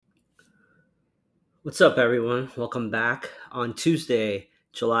What's up, everyone? Welcome back on Tuesday,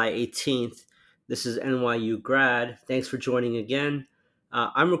 July 18th. This is NYU Grad. Thanks for joining again.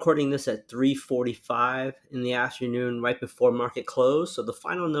 I'm recording this at 3:45 in the afternoon, right before market close, so the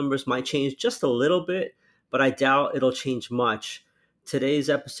final numbers might change just a little bit, but I doubt it'll change much. Today's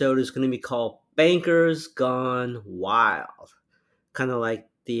episode is going to be called Bankers Gone Wild, kind of like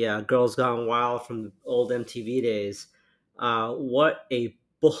the Girls Gone Wild from the old MTV days. What a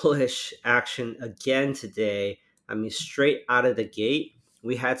bullish action again today. I mean, straight out of the gate,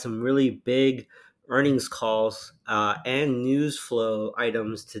 we had some really big earnings calls and news flow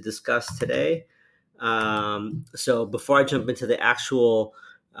items to discuss today. So before I jump into the actual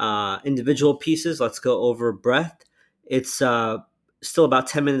individual pieces, let's go over breadth. It's still about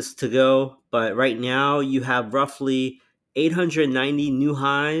 10 minutes to go, but right now you have roughly 890 new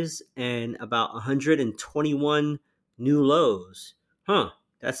highs and about 121 new lows. Huh,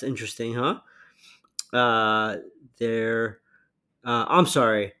 that's interesting, huh? Uh, there, I'm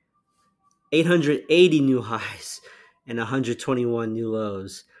sorry, 880 new highs and 121 new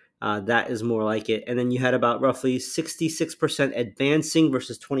lows. That is more like it. And then you had about roughly 66% advancing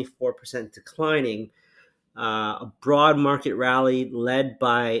versus 24% declining. A broad market rally led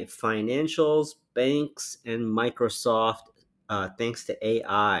by financials, banks, and Microsoft, thanks to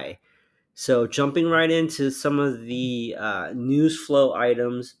AI. So, jumping right into some of the news flow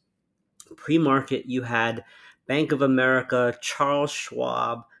items, pre market, you had Bank of America, Charles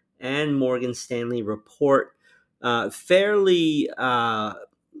Schwab, and Morgan Stanley report fairly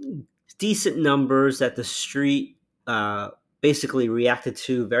decent numbers that the street basically reacted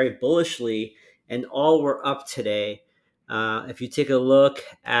to very bullishly, and all were up today. If you take a look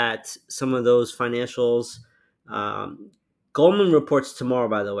at some of those financials, um, Goldman reports tomorrow,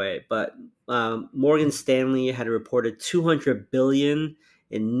 by the way, but Morgan Stanley had reported 200 billion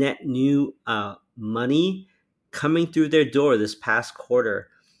in net new money coming through their door this past quarter,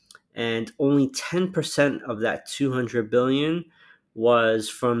 and only 10% of that 200 billion was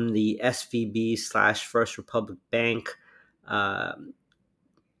from the SVB slash First Republic Bank uh,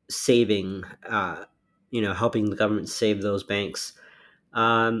 saving, helping the government save those banks.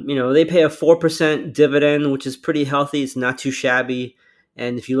 They pay a 4% dividend, which is pretty healthy. It's not too shabby.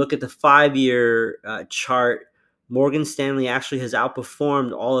 And if you look at the 5-year chart, Morgan Stanley actually has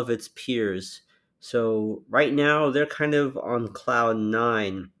outperformed all of its peers. So right now, they're kind of on cloud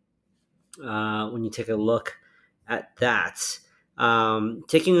nine when you take a look at that.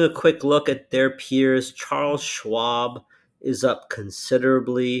 Taking a quick look at their peers, Charles Schwab is up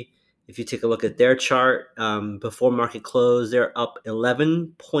considerably. If you take a look at their chart before market close, they're up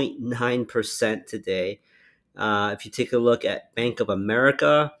 11.9% today. If you take a look at Bank of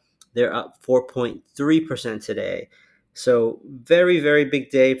America, they're up 4.3% today. So, very, very big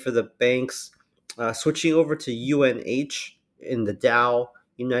day for the banks. Switching over to UNH in the Dow,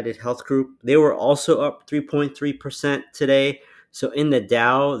 United Health Group, they were also up 3.3% today. So, in the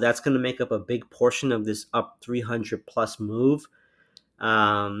Dow, that's going to make up a big portion of this up 300 plus move.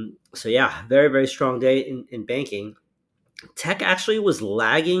 So, yeah, very, very strong day in banking. Tech actually was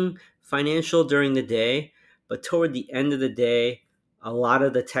lagging financial during the day, but toward the end of the day, a lot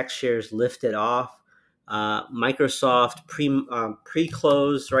of the tech shares lifted off. Microsoft pre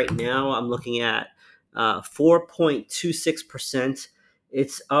close right now, I'm looking at 4.26%.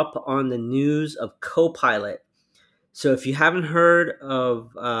 It's up on the news of Copilot. So if you haven't heard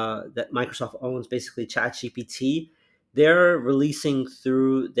of that, Microsoft owns basically ChatGPT. They're releasing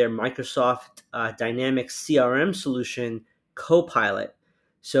through their Microsoft Dynamics CRM solution Copilot.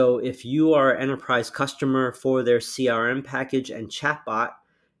 So if you are an enterprise customer for their CRM package and chatbot,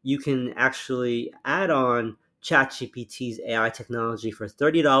 you can actually add on ChatGPT's AI technology for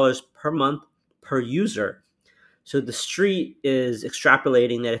 $30 per month per user. So the street is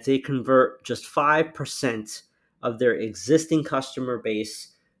extrapolating that if they convert just 5% of their existing customer base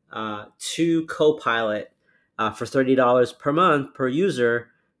to Copilot for $30 per month per user,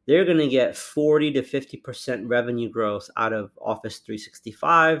 they're going to get 40 to 50% revenue growth out of Office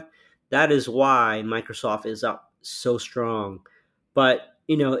 365. That is why Microsoft is up so strong. But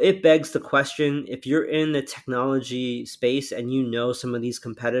it begs the question, if you're in the technology space and you know some of these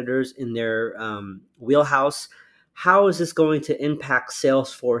competitors in their wheelhouse, how is this going to impact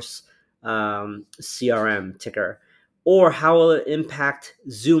Salesforce CRM ticker? Or how will it impact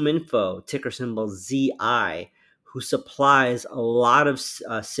ZoomInfo, ticker symbol ZI, who supplies a lot of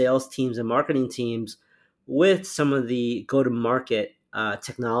sales teams and marketing teams with some of the go-to-market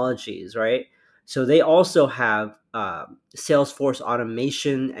technologies, right? So they also have Salesforce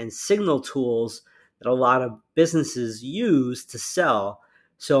automation and signal tools that a lot of businesses use to sell.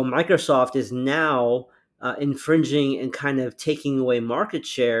 So Microsoft is now infringing and kind of taking away market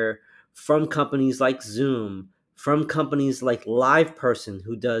share from companies like Zoom, from companies like LivePerson,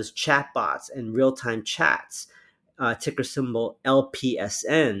 who does chatbots and real-time chats, ticker symbol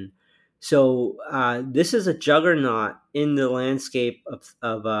LPSN. So this is a juggernaut in the landscape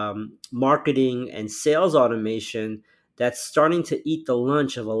of marketing and sales automation that's starting to eat the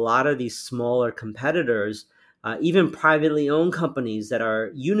lunch of a lot of these smaller competitors, even privately owned companies that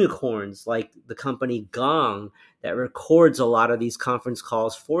are unicorns, like the company Gong, that records a lot of these conference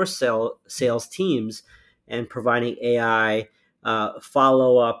calls for sales teams and providing AI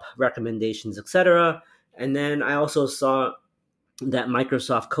follow-up recommendations, etc. And then I also saw that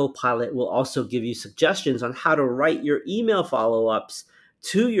Microsoft Copilot will also give you suggestions on how to write your email follow-ups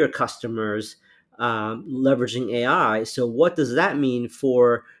to your customers, leveraging AI. So what does that mean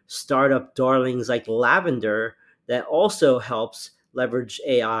for startup darlings like Lavender that also helps leverage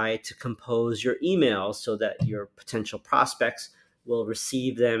AI to compose your emails so that your potential prospects will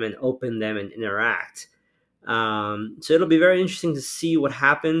receive them and open them and interact? So it'll be very interesting to see what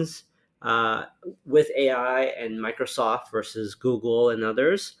happens uh, with AI and Microsoft versus Google and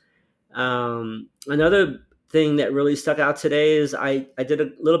others. Another thing that really stuck out today is I did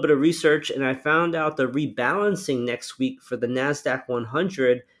a little bit of research and I found out the rebalancing next week for the NASDAQ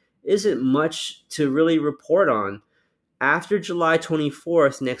 100 isn't much to really report on. After July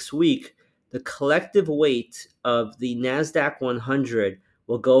 24th next week, the collective weight of the NASDAQ 100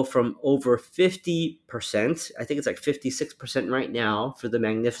 will go from over 50%. I think it's like 56% right now for the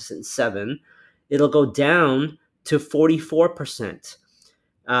Magnificent Seven. It'll go down to 44%.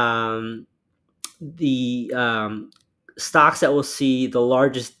 Um, the stocks that will see the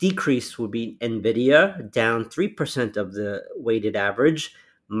largest decrease will be Nvidia, down 3% of the weighted average.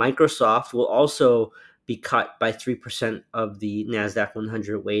 Microsoft will also be cut by 3% of the NASDAQ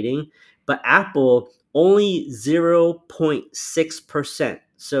 100 weighting, but Apple only 0.6%.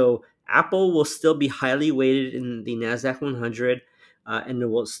 So Apple will still be highly weighted in the NASDAQ 100, and it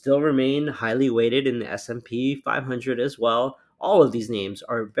will still remain highly weighted in the S&P 500 as well. All of these names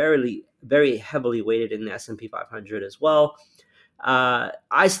are very heavily weighted in the S&P 500 as well.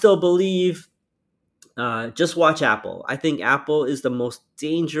 I still believe, just watch Apple. I think Apple is the most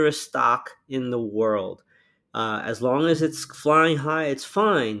dangerous stock in the world. As long as it's flying high, it's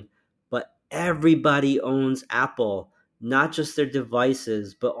fine. But everybody owns Apple, not just their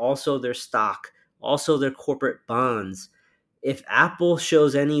devices, but also their stock, also their corporate bonds. If Apple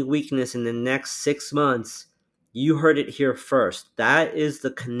shows any weakness in the next 6 months, you heard it here first. That is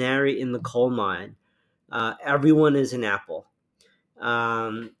the canary in the coal mine. Everyone is in Apple.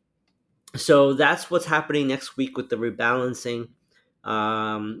 Um, so that's what's happening next week with the rebalancing.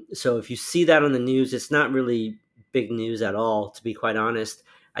 So if you see that on the news, it's not really big news at all, to be quite honest.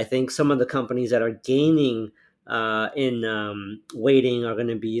 I think some of the companies that are gaining in weighting are going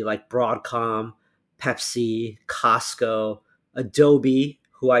to be like Broadcom, Pepsi, Costco, Adobe,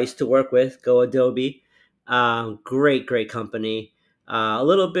 who I used to work with. Go Adobe. Great company. A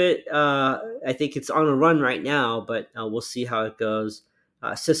little bit, I think it's on a run right now, but we'll see how it goes.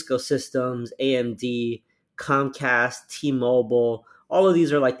 Cisco Systems, AMD, Comcast, T-Mobile. All of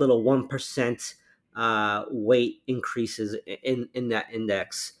these are like little 1% weight increases in that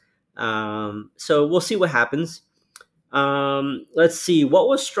index. So we'll see what happens. Let's see what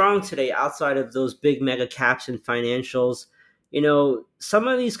was strong today outside of those big mega caps and financials. Some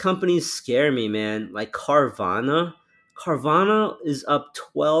of these companies scare me, man. Like Carvana. Carvana is up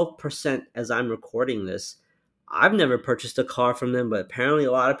 12% as I'm recording this. I've never purchased a car from them, but apparently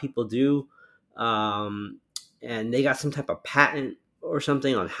a lot of people do. Um, and they got some type of patent or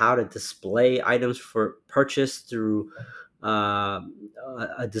something on how to display items for purchase through a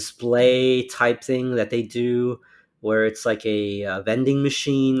display type thing that they do, where it's like a vending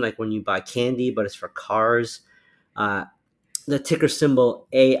machine, like when you buy candy, but it's for cars. Uh, the ticker symbol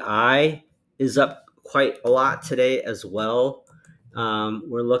AI is up quite a lot today as well.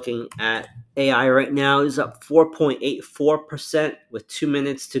 We're looking at AI right now is up 4.84% with 2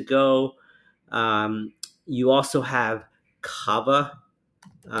 minutes to go. You also have Kava,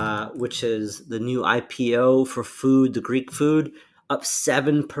 which is the new IPO for food, the Greek food, up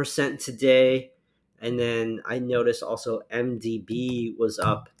 7% today. And then I noticed also MDB was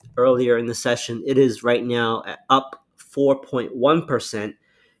up earlier in the session. It is right now up 4.1%.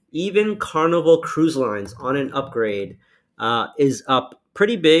 Even Carnival Cruise Lines on an upgrade is up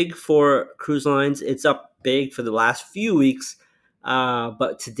pretty big for cruise lines. It's up big for the last few weeks,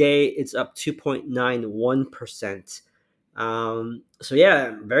 but today it's up 2.91%. So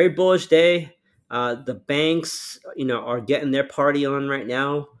yeah, very bullish day. The banks, are getting their party on right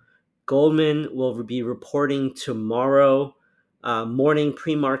now. Goldman will be reporting tomorrow morning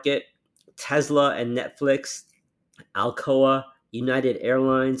pre-market. Tesla and Netflix, Alcoa, United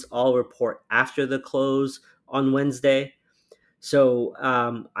Airlines all report after the close on Wednesday. So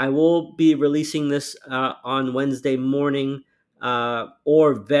I will be releasing this on Wednesday morning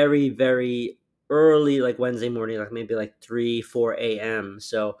or very, very early, like Wednesday morning, like maybe like 3, 4 a.m.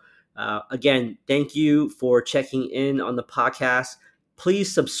 So again, thank you for checking in on the podcast.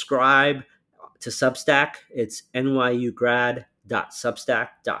 Please subscribe to Substack. It's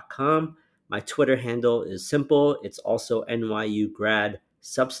nyugrad.substack.com. My Twitter handle is simple. It's also nyugrad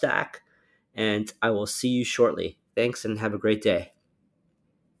Substack. And I will see you shortly. Thanks and have a great day.